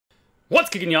What's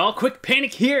kicking, y'all?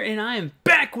 Kwikpanik here, and I am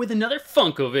back with another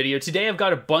Funko video. Today I've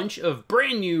got a bunch of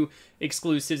brand new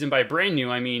exclusives, and by brand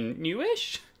new I mean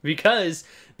newish, because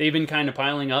they've been kind of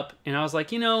piling up, and I was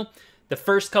like, you know, the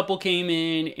first couple came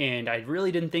in, and I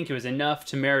really didn't think it was enough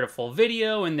to merit a full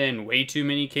video, and then way too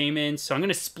many came in, so I'm going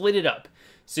to split it up.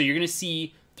 So you're going to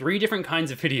see 3 different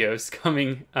kinds of videos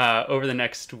coming over the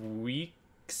next week.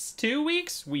 2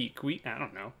 weeks? Week, I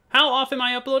don't know. How often am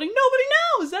I uploading? Nobody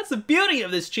knows! That's the beauty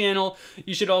of this channel.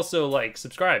 You should also, like,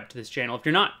 subscribe to this channel if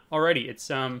you're not already. It's,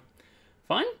 fun?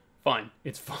 Fun.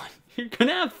 It's fun. You're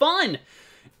gonna have fun!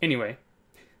 Anyway,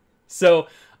 so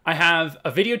I have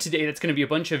a video today that's gonna be a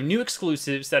bunch of new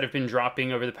exclusives that have been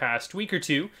dropping over the past week or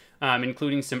two,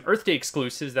 including some Earth Day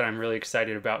exclusives that I'm really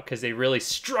excited about because they really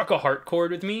struck a heart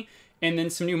chord with me, and then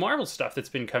some new Marvel stuff that's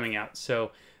been coming out.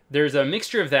 So there's a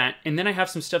mixture of that, and then I have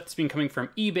some stuff that's been coming from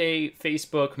eBay,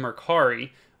 Facebook,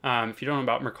 Mercari. If you don't know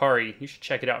about Mercari, you should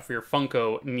check it out for your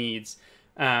Funko needs.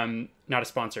 Not a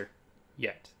sponsor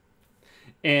yet.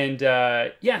 And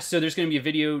yeah, so there's going to be a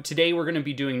video. Today we're going to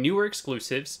be doing newer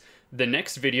exclusives. The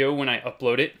next video, when I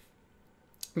upload it,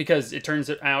 because it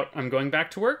turns out I'm going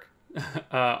back to work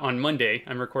on Monday.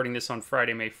 I'm recording this on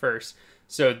Friday, May 1st.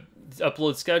 So the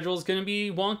upload schedule is going to be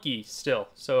wonky still.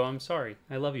 So I'm sorry.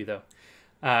 I love you, though.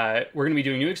 We're going to be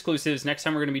doing new exclusives. Next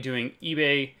time we're going to be doing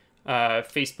eBay,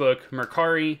 Facebook,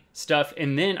 Mercari stuff.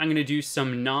 And then I'm going to do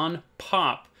some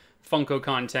non-pop Funko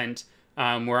content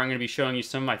where I'm going to be showing you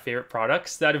some of my favorite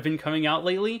products that have been coming out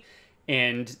lately.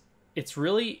 And it's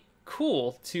really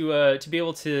cool to be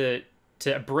able to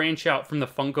branch out from the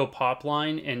Funko Pop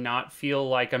line and not feel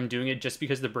like I'm doing it just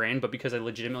because of the brand, but because I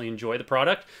legitimately enjoy the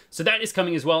product. So that is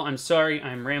coming as well. I'm sorry,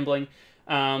 I'm rambling.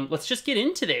 Let's just get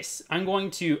into this. I'm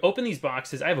going to open these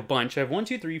boxes. I have a bunch. I have 1,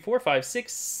 2, 3, 4, 5,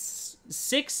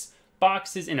 6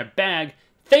 boxes in a bag.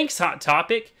 Thanks, Hot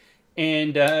Topic.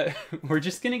 And we're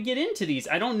just going to get into these.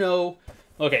 I don't know.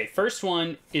 Okay, first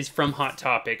one is from Hot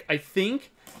Topic. I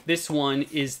think this one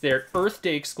is their Earth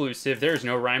Day exclusive. There's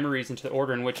no rhyme or reason to the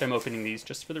order in which I'm opening these,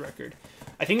 just for the record.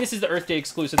 I think this is the Earth Day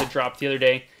exclusive that dropped the other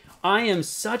day. I am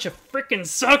such a freaking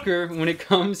sucker when it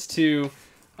comes to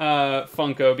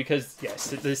Funko, because yes,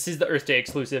 this is the Earth Day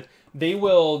exclusive. They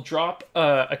will drop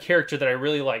a character that I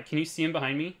really like. Can you see him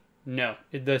behind me? No,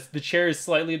 the chair is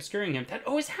slightly obscuring him. That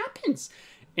always happens.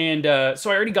 And so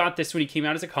I already got this when he came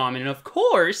out as a common, and of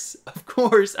course,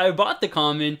 I bought the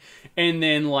common, and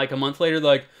then like a month later,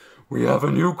 like, we have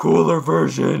a new cooler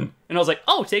version, and I was like,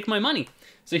 oh, take my money.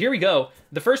 So here we go.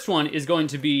 The first one is going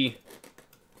to be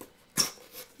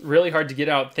really hard to get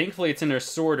out. Thankfully, it's in their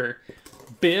sorter.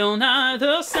 Bill Nye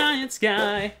the Science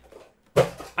Guy.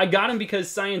 I got him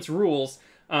because science rules.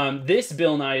 This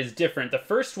Bill Nye is different. The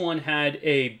first one had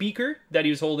a beaker that he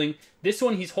was holding. This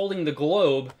one, he's holding the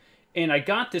globe. And I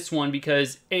got this one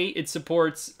because, A, it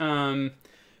supports, I'm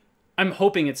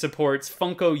hoping it supports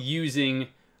Funko using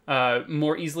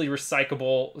more easily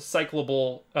recyclable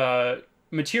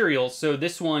materials. So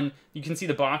this one, you can see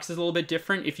the box is a little bit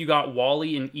different. If you got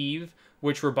Wally and Eve,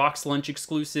 which were box lunch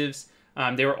exclusives,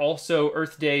 they were also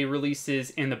Earth Day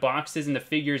releases, and the boxes and the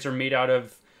figures are made out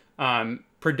of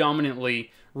predominantly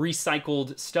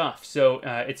recycled stuff. So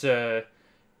it's a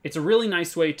really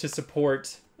nice way to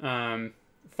support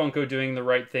Funko doing the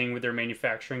right thing with their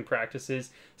manufacturing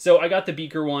practices. So I got the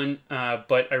beaker one,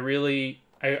 but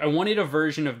I wanted a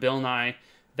version of Bill Nye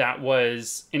that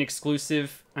was an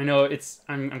exclusive. I know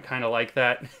I'm kind of like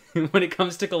that when it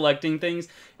comes to collecting things.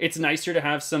 It's nicer to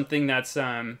have something that's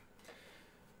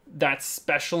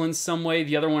special in some way.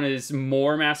 The other one is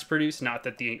more mass-produced. Not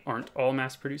that they aren't all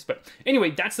mass-produced, but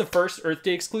anyway, that's the first Earth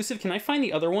Day exclusive. Can I find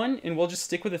the other one, and we'll just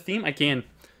stick with the theme? I can.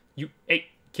 Hey,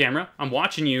 camera, I'm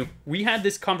watching you. We had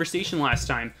this conversation last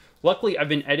time. Luckily, I've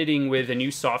been editing with a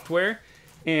new software,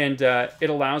 and it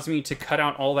allows me to cut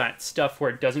out all that stuff where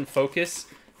it doesn't focus.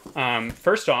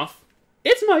 First off,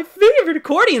 it's my favorite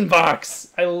accordion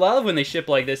box. I love when they ship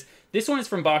like this. This one is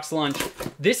from Box Lunch.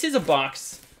 This is a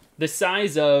box the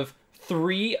size of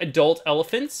 3 adult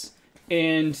elephants,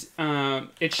 and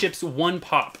it ships 1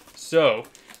 pop. So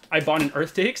I bought an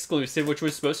Earth Day exclusive, which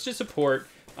was supposed to support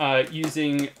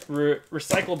using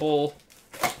recyclable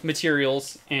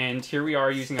materials, and here we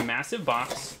are using a massive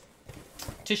box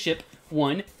to ship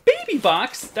 1 baby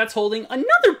box that's holding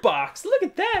another box. Look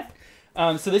at that.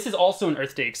 So this is also an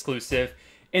Earth Day exclusive,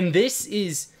 and this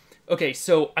is, okay,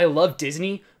 so I love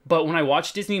Disney, but when I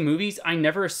watch Disney movies, I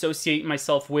never associate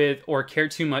myself with or care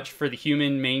too much for the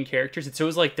human main characters. It's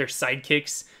always like their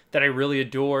sidekicks that I really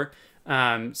adore.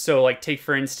 So like take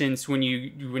for instance, when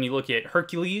you look at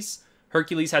Hercules.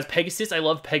 Hercules has Pegasus. I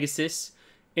love Pegasus.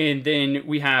 And then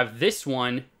we have this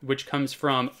one, which comes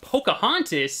from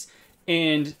Pocahontas,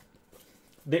 And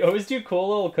they always do cool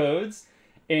little codes.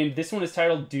 And this one is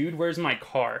titled, Dude, Where's My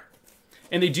Car?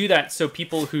 And they do that so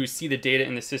people who see the data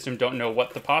in the system don't know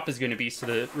what the pop is going to be, so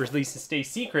the releases stay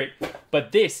secret.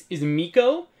 But this is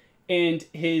Miko and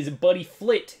his buddy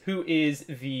Flit, who is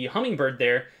the hummingbird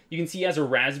there. You can see he has a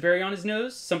raspberry on his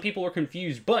nose. Some people were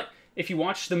confused, but if you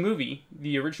watch the movie,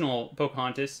 the original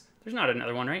Pocahontas, there's not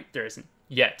another one, right? There isn't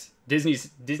yet. Disney's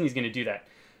going to do that.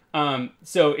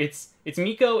 So it's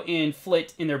Miko and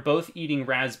Flit, and they're both eating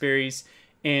raspberries.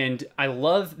 And I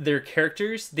love their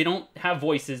characters. They don't have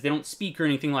voices. They don't speak or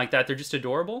anything like that. They're just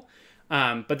adorable.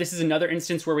 But this is another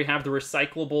instance where we have the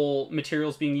recyclable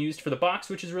materials being used for the box,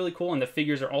 which is really cool. And the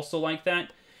figures are also like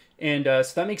that. And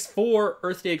so that makes 4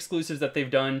 Earth Day exclusives that they've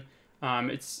done.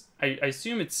 I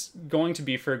assume it's going to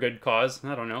be for a good cause.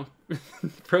 I don't know.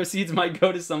 Proceeds might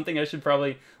go to something. I should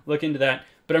probably look into that.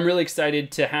 But I'm really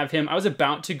excited to have him. I was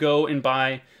about to go and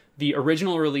buy the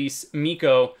original release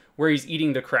Miko, where he's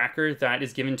eating the cracker that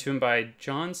is given to him by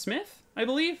John Smith, I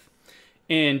believe.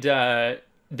 And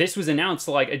this was announced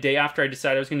like a day after I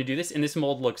decided I was going to do this, and this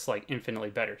mold looks like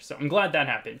infinitely better. So I'm glad that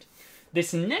happened.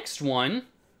 This next one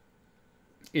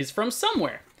is from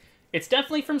somewhere. It's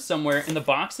definitely from somewhere, and the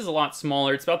box is a lot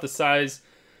smaller. It's about the size...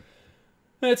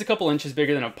 It's a couple inches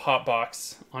bigger than a pop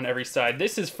box on every side.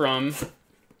 This is from...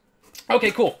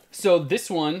 Okay, cool. So this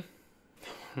one...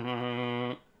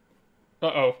 Uh-oh.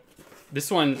 This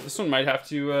one might have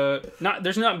to,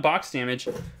 there's not box damage,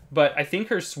 but I think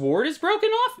her sword is broken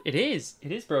off. It is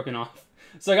broken off.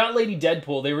 So I got Lady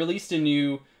Deadpool. They released a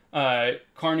new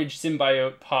Carnage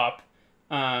symbiote pop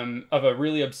of a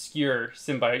really obscure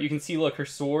symbiote. You can see, look, her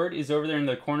sword is over there in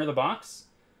the corner of the box.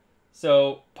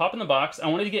 So pop in the box. I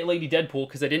wanted to get Lady Deadpool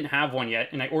because I didn't have one yet,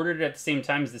 and I ordered it at the same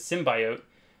time as the symbiote,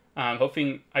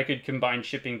 hoping I could combine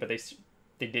shipping, but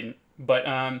they didn't. But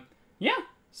yeah,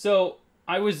 so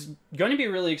I was going to be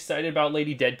really excited about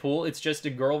Lady Deadpool. It's just a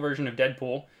girl version of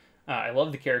Deadpool. I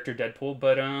love the character Deadpool,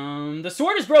 but the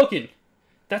sword is broken.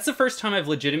 That's the first time I've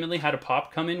legitimately had a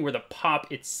pop come in where the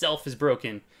pop itself is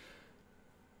broken.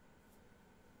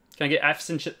 Can I get F's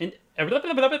in Can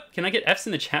I get F's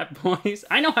in the chat, boys?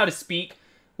 I know how to speak.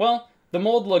 Well, the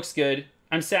mold looks good.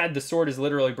 I'm sad the sword is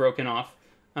literally broken off.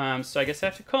 So I guess I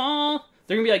have to call.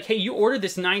 They're going to be like, hey, you ordered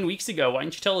this 9 weeks ago. Why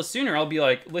didn't you tell us sooner? I'll be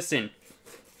like, listen,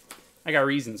 I got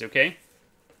reasons, okay?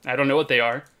 I don't know what they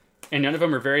are, and none of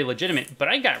them are very legitimate, but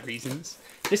I got reasons.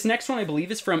 This next one, I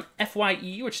believe, is from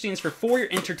FYE, which stands for For Your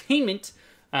Entertainment,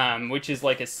 which is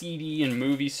like a CD and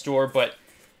movie store, but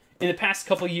in the past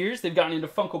couple years, they've gotten into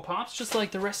Funko Pops, just like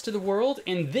the rest of the world,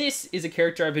 and this is a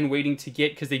character I've been waiting to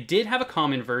get, because they did have a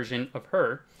common version of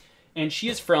her, and she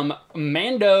is from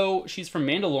Mando. She's from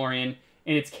Mandalorian,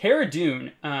 and it's Cara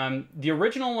Dune. The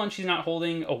original one, she's not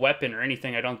holding a weapon or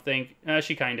anything, I don't think.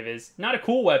 She kind of is. Not a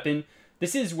cool weapon.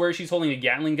 This is where she's holding a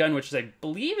Gatling gun, which is, I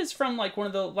believe is from like one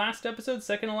of the last episodes,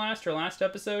 second to last or last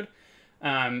episode.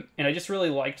 And I just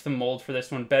really liked the mold for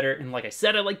this one better. And like I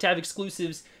said, I like to have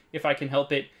exclusives if I can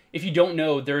help it. If you don't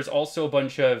know, there's also a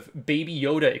bunch of Baby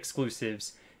Yoda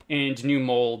exclusives and new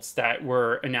molds that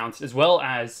were announced, as well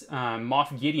as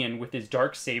Moff Gideon with his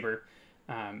Darksaber.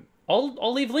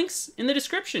 I'll leave links in the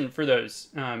description for those.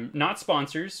 Not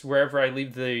sponsors, wherever I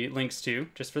leave the links to,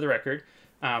 just for the record.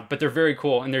 But they're very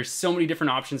cool, and there's so many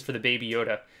different options for the Baby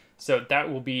Yoda. So that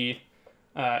will be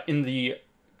in the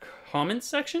comments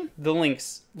section? The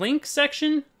links. Link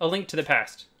section? A Link to the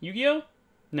Past. Yu-Gi-Oh?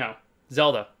 No.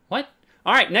 Zelda. What?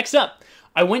 Alright, next up.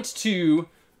 I went to...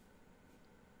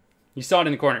 You saw it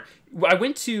in the corner. I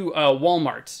went to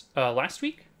Walmart last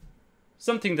week?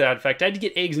 Something to that effect. I had to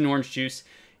get eggs and orange juice.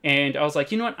 And I was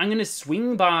like, you know what? I'm going to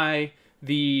swing by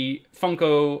the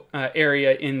Funko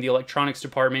area in the electronics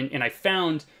department, and I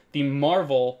found the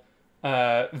Marvel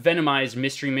Venomized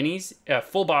Mystery Minis,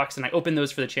 full box, and I opened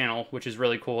those for the channel, which is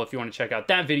really cool if you want to check out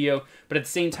that video. But at the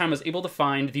same time, I was able to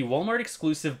find the Walmart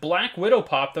exclusive Black Widow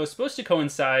pop that was supposed to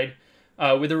coincide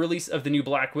with the release of the new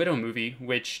Black Widow movie,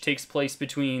 which takes place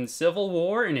between Civil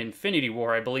War and Infinity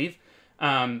War, I believe.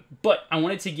 But I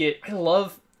wanted to get... I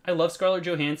love Scarlett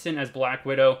Johansson as Black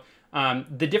Widow.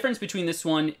 The difference between this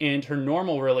one and her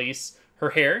normal release, her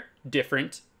hair,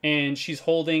 different, and she's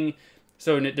holding...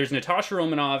 So there's Natasha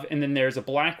Romanoff, and then there's a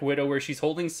Black Widow where she's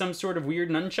holding some sort of weird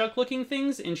nunchuck-looking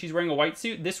things, and she's wearing a white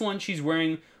suit. This one, she's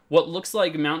wearing what looks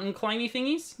like mountain climbing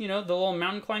thingies. You know, the little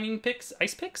mountain climbing picks,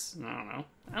 ice picks? I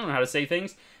don't know how to say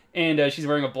things. And she's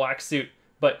wearing a black suit.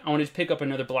 But I wanted to pick up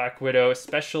another Black Widow,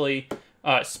 especially...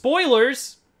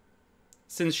 spoilers!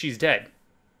 Since she's dead.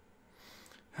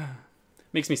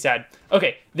 Makes me sad.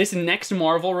 Okay, this next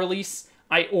Marvel release,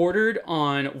 I ordered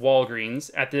on Walgreens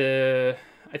at the...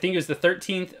 I think it was the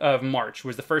 13th of March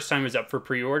was the first time it was up for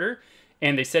pre-order.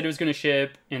 And they said it was going to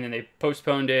ship, and then they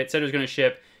postponed it, said it was going to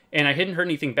ship, and I hadn't heard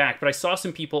anything back. But I saw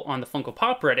some people on the Funko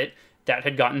Pop Reddit that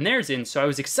had gotten theirs in, so I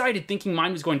was excited thinking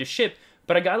mine was going to ship,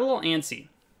 but I got a little antsy.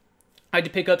 I had to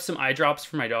pick up some eye drops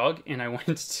for my dog, and I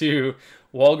went to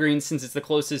Walgreens since it's the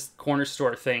closest corner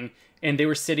store thing, and they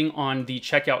were sitting on the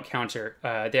checkout counter.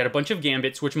 They had a bunch of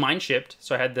Gambits, which mine shipped,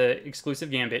 so I had the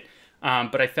exclusive Gambit,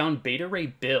 but I found Beta Ray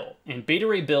Bill, and Beta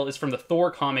Ray Bill is from the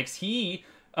Thor comics. He,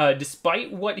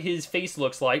 despite what his face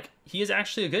looks like, he is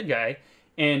actually a good guy,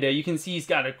 and you can see he's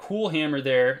got a cool hammer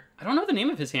there. I don't know the name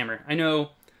of his hammer. I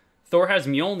know Thor has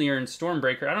Mjolnir and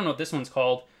Stormbreaker. I don't know what this one's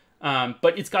called.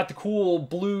 But it's got the cool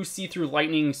blue see-through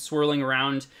lightning swirling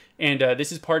around. And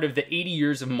this is part of the 80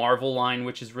 Years of Marvel line,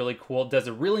 which is really cool. It does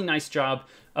a really nice job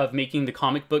of making the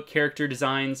comic book character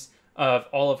designs of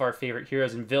all of our favorite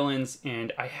heroes and villains.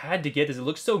 And I had to get this. It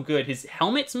looks so good. His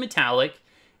helmet's metallic,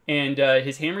 and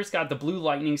his hammer's got the blue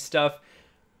lightning stuff.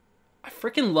 I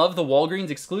freaking love the Walgreens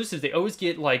exclusives. They always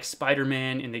get, like,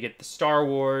 Spider-Man, and they get the Star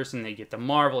Wars, and they get the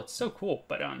Marvel. It's so cool.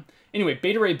 But anyway,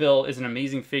 Beta Ray Bill is an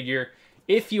amazing figure.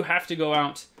 If you have to go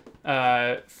out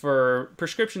for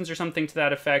prescriptions or something to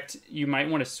that effect, you might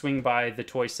want to swing by the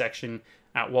toy section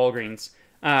at Walgreens.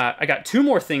 I got two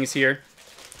more things here.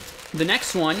 The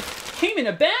next one came in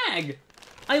a bag.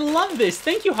 I love this.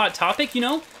 Thank you, Hot Topic. You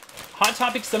know, Hot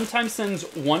Topic sometimes sends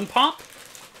one pop,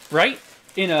 right,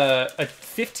 in a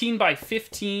 15 by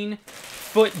 15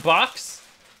 foot box,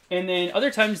 and then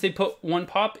other times they put one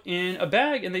pop in a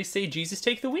bag and they say, Jesus,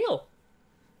 take the wheel.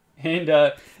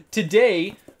 And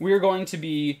today we're going to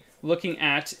be looking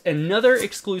at another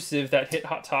exclusive that hit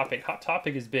Hot Topic. Hot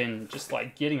Topic has been just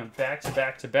like getting them back to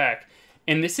back to back.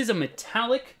 And this is a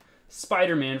metallic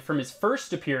Spider-Man from his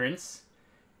first appearance.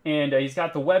 And he's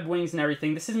got the web wings and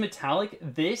everything. This is metallic.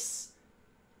 It's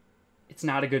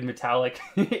not a good metallic.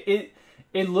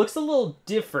 It looks a little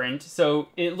different. So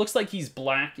it looks like he's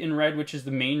black and red, which is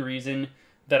the main reason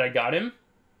that I got him.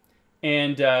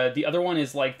 And the other one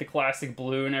is like the classic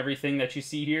blue and everything that you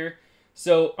see here.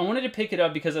 So I wanted to pick it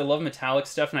up because I love metallic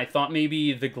stuff, and I thought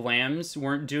maybe the glams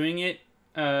weren't doing it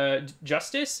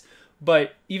justice.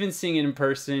 But even seeing it in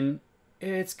person,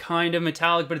 it's kind of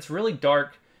metallic, but it's really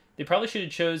dark. They probably should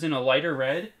have chosen a lighter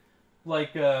red.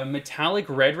 Like metallic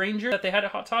Red Ranger that they had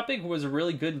at Hot Topic was a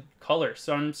really good color.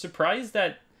 So I'm surprised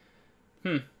that...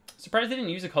 surprised they didn't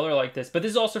use a color like this. But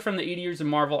this is also from the 80 Years of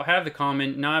Marvel. I have the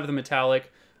common, now I have the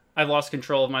metallic. I've lost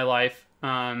control of my life.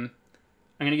 I'm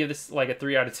going to give this like a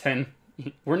 3 out of 10.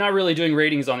 We're not really doing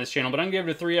ratings on this channel, but I'm going to give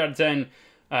it a 3 out of 10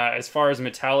 as far as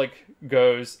metallic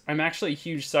goes. I'm actually a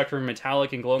huge sucker for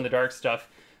metallic and glow-in-the-dark stuff.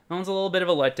 That one's a little bit of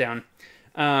a letdown.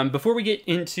 Before we get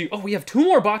into... Oh, we have 2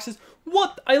 more boxes.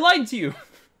 What? I lied to you.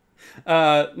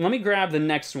 Let me grab the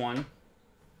next one.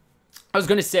 I was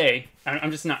going to say...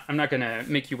 I'm not going to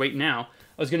make you wait now.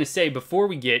 I was going to say, before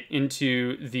we get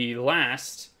into the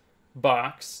last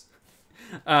box,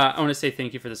 I want to say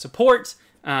thank you for the support.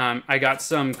 I got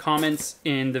some comments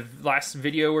in the last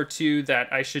video or two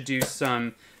that I should do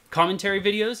some commentary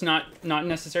videos, not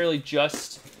necessarily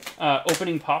just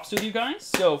opening pops with you guys.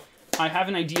 So I have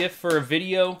an idea for a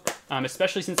video,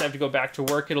 especially since I have to go back to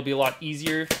work. It'll be a lot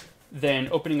easier than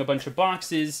opening a bunch of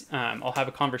boxes. I'll have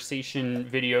a conversation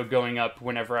video going up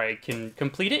whenever I can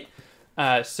complete it.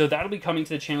 So that'll be coming to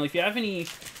the channel. If you have any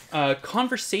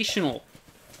conversational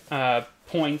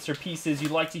points or pieces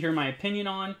you'd like to hear my opinion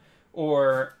on,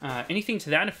 or anything to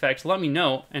that effect, let me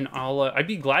know, and I'd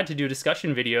be glad to do a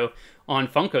discussion video on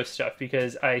Funko stuff,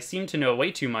 because I seem to know way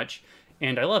too much,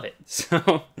 and I love it.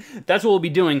 So that's what we'll be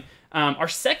doing. Our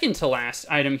second to last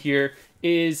item here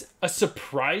is a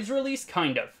surprise release,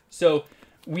 kind of. So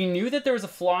we knew that there was a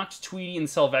flocked Tweety and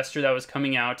Sylvester that was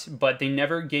coming out, but they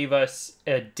never gave us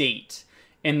a date.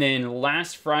 And then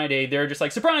last Friday, they were just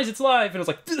like, surprise, it's live! And I was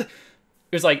like, ugh!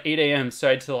 It was like 8 a.m., so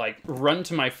I had to like run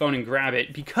to my phone and grab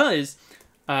it because,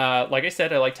 like I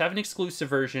said, I like to have an exclusive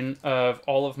version of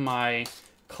all of my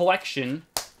collection,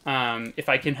 if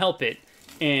I can help it.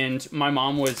 And my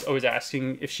mom was always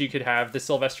asking if she could have the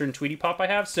Sylvester and Tweety Pop I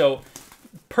have, so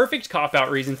perfect cop-out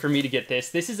reason for me to get this.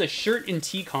 This is a shirt and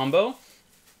tee combo,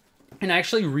 and I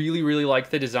actually really, really like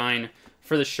the design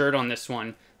for the shirt on this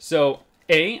one. So,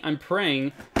 I'm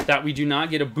praying that we do not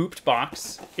get a booped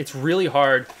box. It's really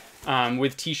hard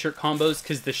with t-shirt combos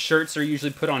because the shirts are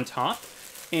usually put on top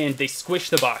and they squish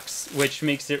the box, which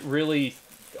makes it really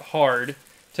hard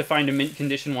to find a mint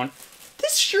condition one.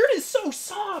 This shirt is so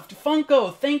soft!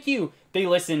 Funko, thank you! They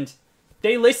listened.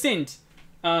 They listened!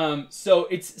 So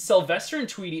it's Sylvester and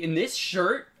Tweety. In this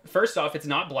shirt, first off, it's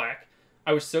not black.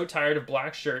 I was so tired of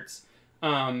black shirts.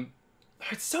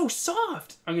 It's so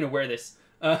soft. I'm gonna wear this.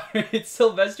 It's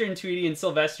Sylvester and Tweety, and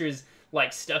Sylvester's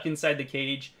like stuck inside the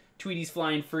cage. Tweety's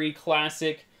flying free,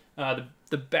 classic.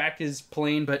 The back is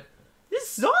plain, but it's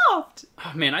soft.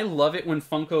 Oh man, I love it when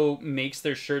Funko makes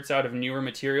their shirts out of newer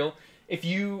material. If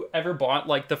you ever bought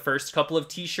like the first couple of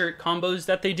t-shirt combos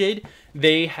that they did,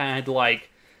 they had like,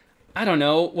 I don't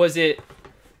know, was it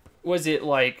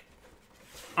like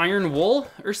iron wool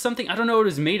or something? I don't know what it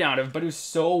was made out of, but it was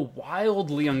so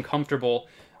wildly uncomfortable,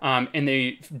 and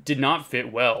they did not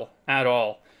fit well at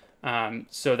all.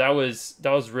 So that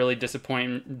was really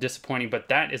disappointing, but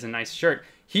that is a nice shirt.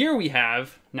 Here we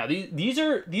have, now these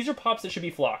are pops that should be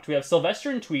flocked. We have Sylvester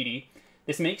and Tweety.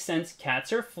 This makes sense.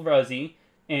 Cats are fuzzy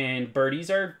and birdies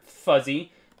are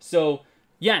fuzzy. So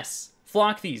yes,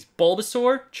 flock these.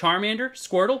 Bulbasaur, Charmander,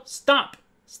 Squirtle, stop.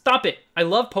 Stop it. I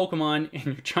love Pokemon, and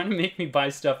you're trying to make me buy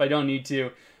stuff I don't need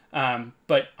to.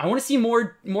 But I want to see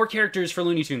more characters for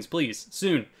Looney Tunes, please,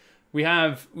 soon. We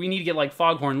need to get like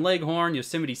Foghorn Leghorn,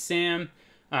 Yosemite Sam.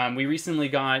 We recently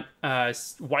got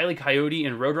Wile E. Coyote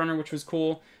and Roadrunner, which was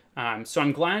cool. So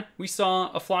I'm glad we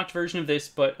saw a flocked version of this,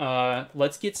 but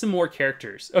let's get some more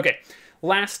characters. Okay,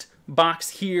 last box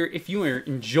here. If you are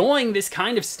enjoying this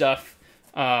kind of stuff,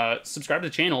 subscribe to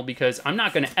the channel, because I'm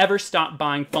not going to ever stop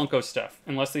buying Funko stuff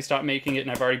unless they stop making it,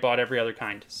 and I've already bought every other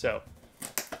kind. So,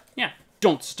 yeah,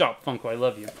 don't stop, Funko. I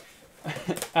love you.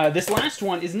 This last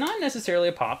one is not necessarily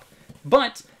a pop,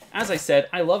 but as I said,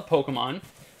 I love Pokemon,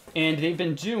 and they've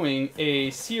been doing a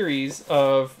series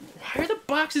of... Why are the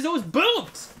boxes always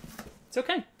boobs? It's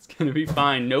okay. It's going to be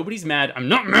fine. Nobody's mad. I'm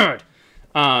not mad.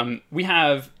 We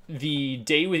have the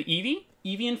Day with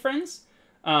Eevee and Friends.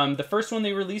 The first one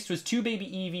they released was 2 baby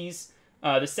Eevees.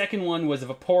 The second one was a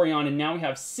Vaporeon, and now we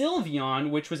have Sylveon,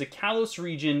 which was a Kalos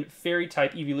region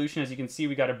fairy-type evolution. As you can see,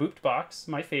 we got a booped box,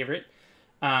 my favorite.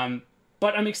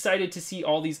 But I'm excited to see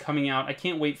all these coming out. I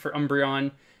can't wait for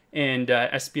Umbreon and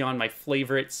Espeon, my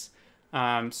favorites.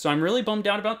 So I'm really bummed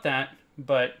out about that,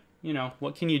 but, you know,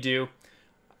 what can you do?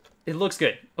 It looks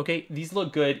good, okay? These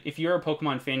look good. If you're a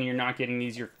Pokemon fan and you're not getting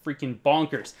these, you're freaking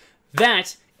bonkers.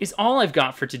 That is all I've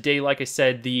got for today. Like I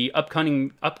said, the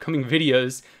upcoming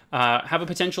videos have a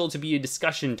potential to be a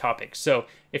discussion topic. So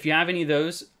if you have any of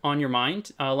those on your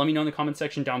mind, let me know in the comment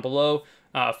section down below.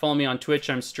 Follow me on Twitch.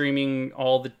 I'm streaming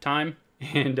all the time.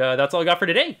 And that's all I got for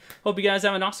today. Hope you guys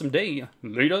have an awesome day.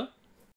 Later.